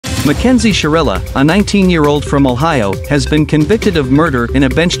Mackenzie Shirilla, a 19-year-old from Ohio, has been convicted of murder in a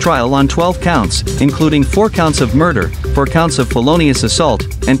bench trial on 12 counts, including 4 counts of murder, 4 counts of felonious assault,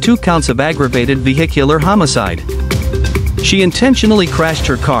 and 2 counts of aggravated vehicular homicide. She intentionally crashed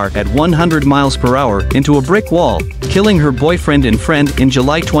her car at 100 miles per hour into a brick wall, killing her boyfriend and friend in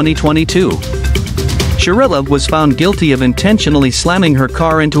July 2022. Shirilla was found guilty of intentionally slamming her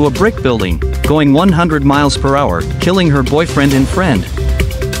car into a brick building, going 100 miles per hour, killing her boyfriend and friend.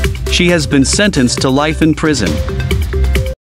 She has been sentenced to life in prison.